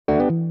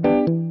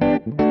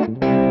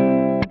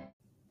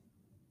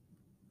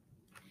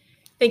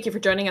Thank you for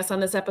joining us on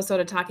this episode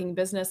of Talking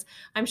Business.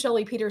 I'm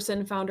Shelley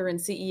Peterson, founder and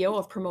CEO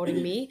of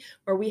Promoting Me,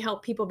 where we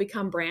help people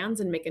become brands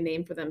and make a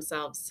name for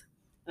themselves.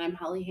 And I'm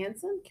Holly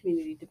Hansen,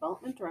 Community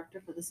Development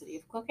Director for the City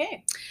of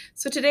Cloquet.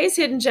 So today's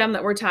hidden gem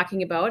that we're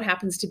talking about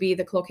happens to be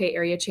the Cloquet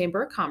Area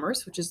Chamber of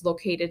Commerce, which is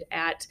located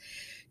at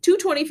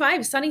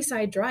 225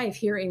 Sunnyside Drive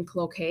here in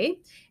Cloquet.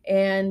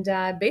 And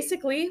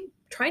basically,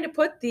 trying to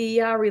put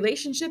the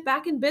relationship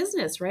back in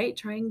business, right?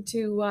 Trying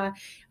to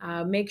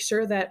make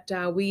sure that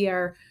we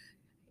are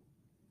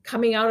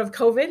coming out of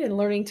COVID and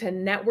learning to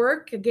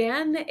network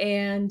again,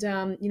 and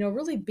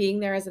really being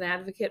there as an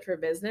advocate for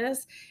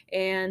business,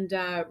 and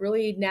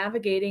really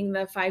navigating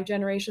the 5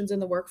 generations in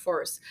the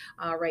workforce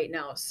right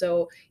now.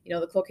 So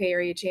the Cloquet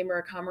Area Chamber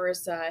of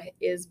Commerce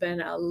has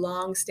been a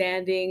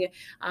long-standing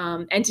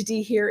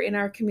entity here in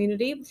our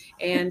community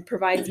and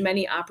provides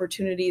many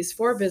opportunities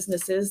for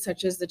businesses,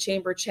 such as the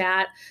chamber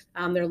chat,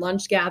 their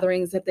lunch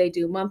gatherings that they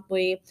do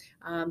monthly,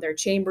 their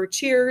chamber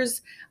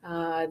cheers.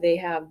 They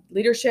have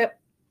leadership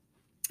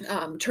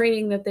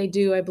training that they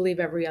do, I believe,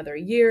 every other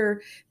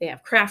year. They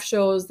have craft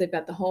shows. They've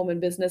got the Home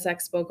and Business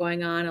Expo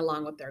going on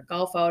along with their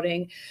golf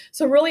outing.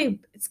 So really,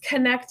 it's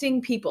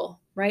connecting people,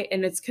 right?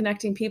 And it's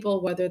connecting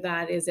people, whether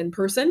that is in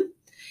person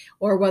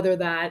or whether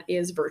that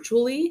is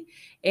virtually,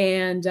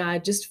 and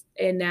just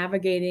in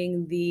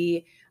navigating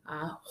the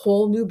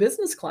whole new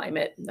business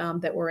climate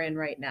that we're in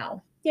right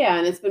now. Yeah,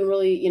 and it's been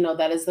really,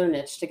 that is their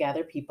niche, to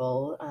gather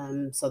people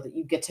so that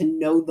you get to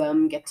know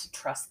them, get to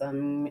trust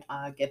them,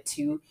 get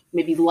to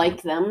maybe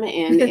like them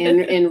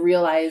and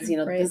realize,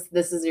 Right.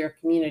 this is your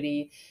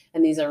community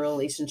and these are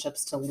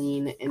relationships to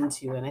lean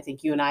into. And I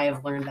think you and I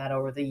have learned that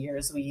over the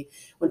years. We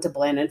went to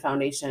Blandon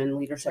Foundation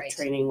leadership Right.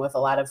 training with a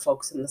lot of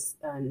folks in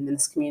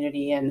this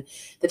community, and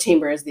the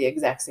chamber is the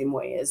exact same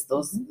way. Is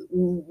those,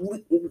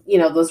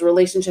 those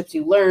relationships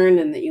you learn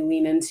and that you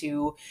lean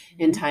into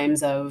in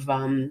times of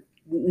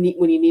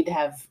when you need to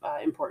have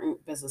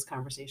important business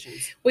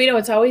conversations. Well,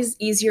 it's always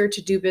easier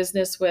to do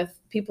business with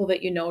people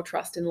that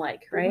trust, and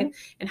like, right?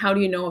 Mm-hmm. And how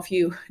do you know if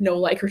you know,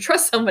 like, or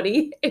trust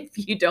somebody if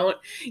you don't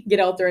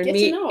get out there and Get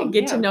to know 'em,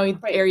 get to yeah, know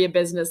right. area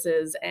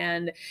businesses?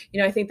 And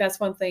I think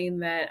that's one thing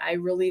that I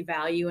really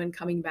value in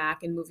coming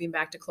back and moving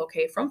back to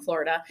Cloquet from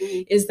Florida,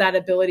 Mm-hmm. is that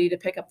ability to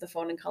pick up the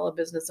phone and call a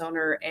business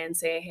owner and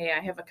say, hey,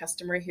 I have a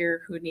customer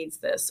here who needs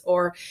this.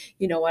 Or,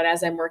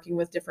 as I'm working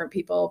with different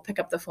people, pick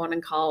up the phone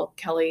and call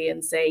Kelly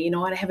and say,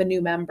 I have a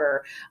new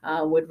member,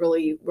 would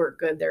really work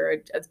good.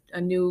 They're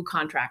a new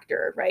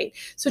contractor, right?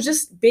 So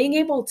just being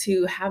able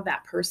to have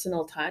that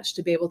personal touch,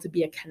 to be able to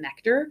be a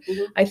connector,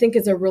 Mm-hmm. I think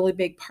is a really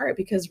big part,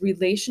 because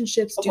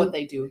relationships Of do what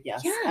they do.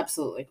 Yes, Yeah.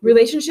 absolutely.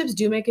 relationships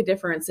do make a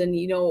difference. And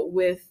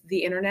with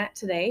the internet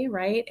today,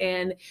 right?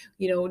 And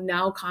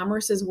now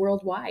commerce is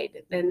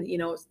worldwide, and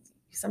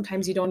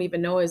sometimes you don't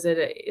even know, is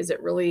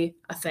it really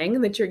a thing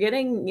that you're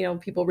getting,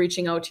 people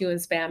reaching out to you and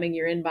spamming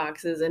your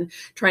inboxes and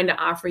trying to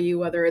offer you,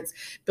 whether it's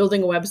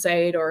building a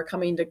website or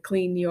coming to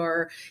clean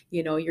your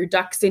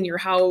ducks in your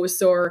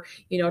house, or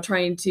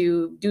trying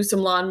to do some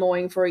lawn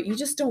mowing for it. You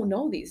just don't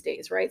know these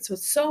days, right? So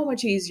it's so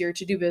much easier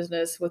to do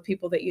business with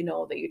people that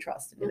that you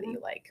trust, and that you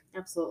like.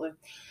 Absolutely.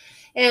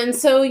 And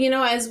so,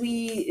 as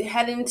we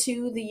head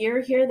into the year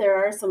here, there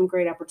are some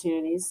great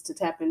opportunities to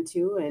tap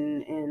into,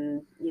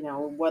 and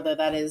whether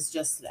that is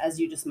just, as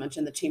you just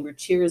mentioned, the Chamber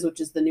Cheers,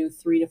 which is the new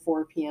 3 to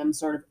 4 p.m.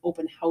 sort of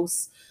open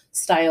house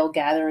style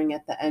gathering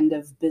at the end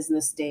of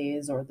business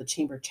days, or the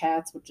Chamber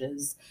Chats, which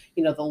is,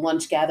 the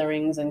lunch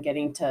gatherings and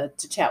getting to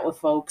chat with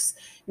folks,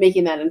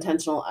 making that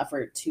intentional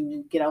effort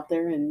to get out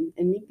there and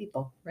meet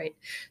people. Right.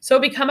 So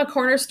become a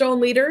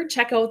cornerstone leader.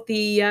 Check out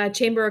the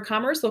Chamber of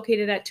Commerce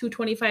located at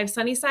 225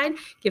 Sunnyside.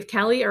 Give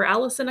Kelly or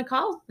Allison a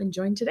call and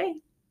join today.